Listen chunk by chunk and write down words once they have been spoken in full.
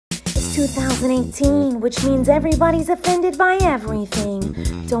It's 2018, which means everybody's offended by everything.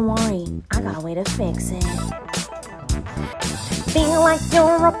 Don't worry, I got a way to fix it. Feel like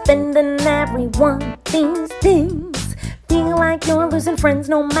you're offending everyone these days. Feel like you're losing friends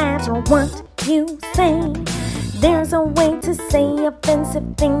no matter what you say. There's a way to say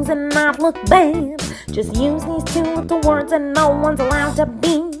offensive things and not look bad. Just use these two little words and no one's allowed to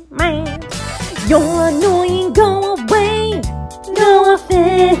be mad. You're annoying, go away. No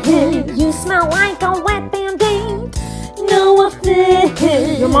offense. You smell like a wet Band-Aid. No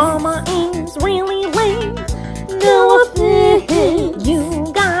offense. Your mama is really lame. No offense.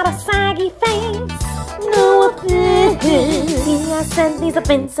 You got a saggy face. No offense. See, I said these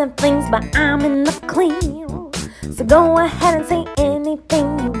offensive things, but I'm in the clear. So go ahead and say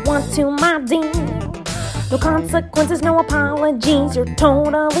anything you want to, my dear. No consequences, no apologies, you're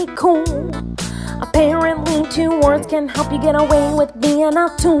totally cool. Apparently 2 words can help you get away with being a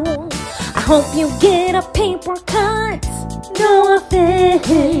tool. I hope you get a paper cut. No offense.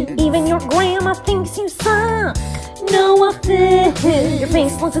 Even your grandma thinks you suck. No offense. Your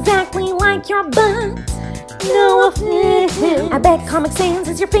face looks exactly like your butt. No offense. I bet Comic Sans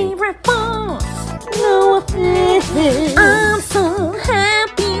is your favorite font. No offense. I'm so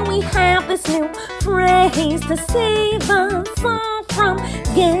happy we have this new phrase to save us all from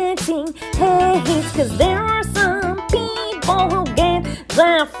getting hate. Cause there are some people who get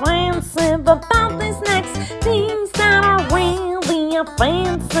defensive about these next things that are really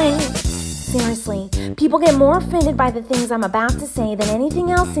offensive. Seriously, people get more offended by the things I'm about to say than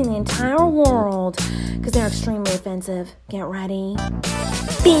anything else in the entire world. Cause they're extremely offensive. Get ready.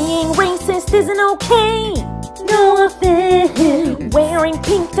 Being racist isn't okay. No offense. Wearing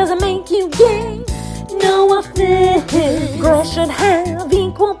pink doesn't make you gay. No offense. Girls should have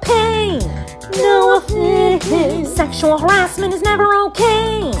equal pay. No offense. Sexual harassment is never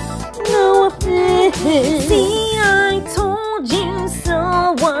okay. No offense. See, I told you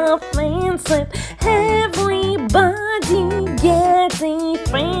so offensive. Everybody gets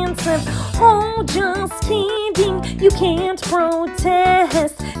defensive. Oh, just kidding. You can't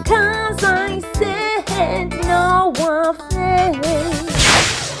protest. Cause I said no offense.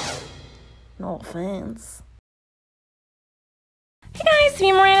 No offense. Hey guys, it's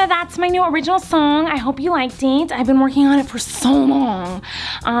me, Miranda. That's my new original song. I hope you liked it. I've been working on it for so long.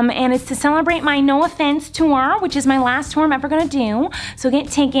 And it's to celebrate my No Offense tour, which is my last tour I'm ever gonna do. So get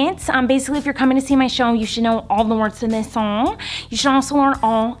tickets. Basically, if you're coming to see my show, you should know all the words to this song. You should also learn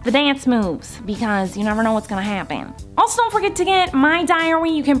all the dance moves because you never know what's gonna happen. Also, don't forget to get my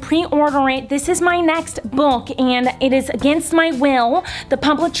diary. You can pre-order it. This is my next book, and it is against my will. The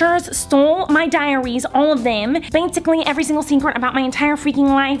publishers stole my diaries, all of them. Basically, every single secret about my entire freaking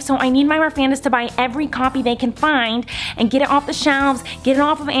life, so I need my Merfandas to buy every copy they can find and get it off the shelves, get it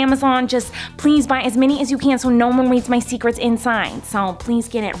off of Amazon. Just please buy as many as you can so no one reads my secrets inside. So please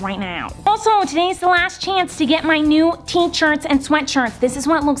get it right now. Also, today's the last chance to get my new t-shirts and sweatshirts. This is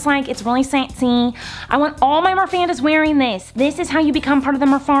what it looks like. It's really sexy. I want all my Merfandas wearing this. This is how you become part of the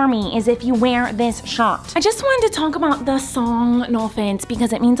Merf Army, is if you wear this shirt. I just wanted to talk about the song No Offense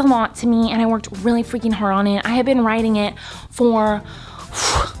because it means a lot to me and I worked really freaking hard on it. I have been writing it for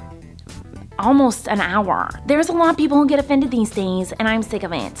almost an hour. There's a lot of people who get offended these days and I'm sick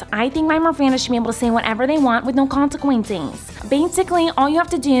of it. I think my Merfandas should be able to say whatever they want with no consequences. Basically, all you have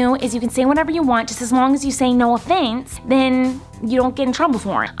to do is you can say whatever you want just as long as you say no offense, then you don't get in trouble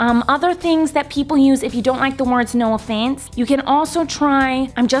for it. Other things that people use if you don't like the words no offense, you can also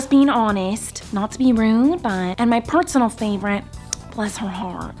try I'm just being honest, not to be rude, but, and my personal favorite, bless her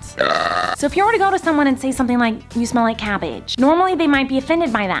heart. So if you were to go to someone and say something like, you smell like cabbage, normally they might be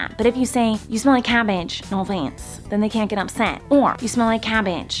offended by that. But if you say, you smell like cabbage, no offense, then they can't get upset. Or, you smell like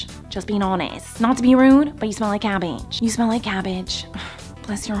cabbage, just being honest. Not to be rude, but you smell like cabbage. You smell like cabbage.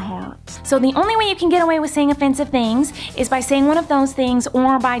 Bless your heart. So the only way you can get away with saying offensive things is by saying one of those things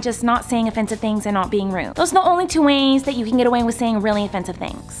or by just not saying offensive things and not being rude. Those are the only 2 ways that you can get away with saying really offensive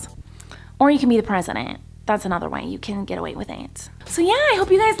things. Or you can be the president. That's another way you can get away with it. So yeah, I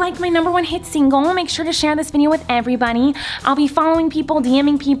hope you guys liked my #1 hit single. Make sure to share this video with everybody. I'll be following people,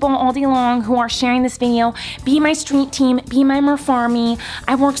 DMing people all day long who are sharing this video. Be my street team, be my Merf Army.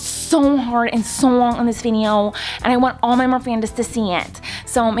 I worked so hard and so long on this video, and I want all my Merfandas to see it.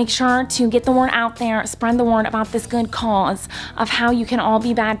 So make sure to get the word out there, spread the word about this good cause of how you can all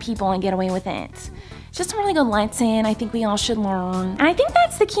be bad people and get away with it. Just a really good lesson I think we all should learn. And I think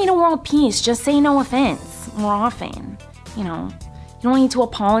that's the key to world peace. Just say no offense more often. You know, you don't need to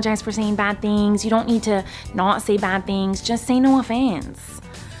apologize for saying bad things. You don't need to not say bad things. Just say no offense.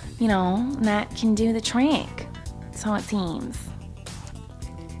 You know, and that can do the trick. So it seems.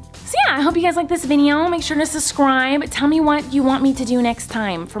 So yeah, I hope you guys like this video. Make sure to subscribe. Tell me what you want me to do next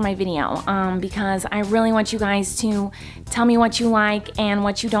time for my video, because I really want you guys to tell me what you like and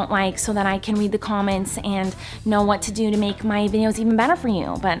what you don't like so that I can read the comments and know what to do to make my videos even better for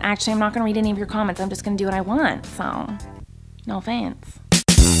you. But actually, I'm not going to read any of your comments. I'm just going to do what I want. So, no offense.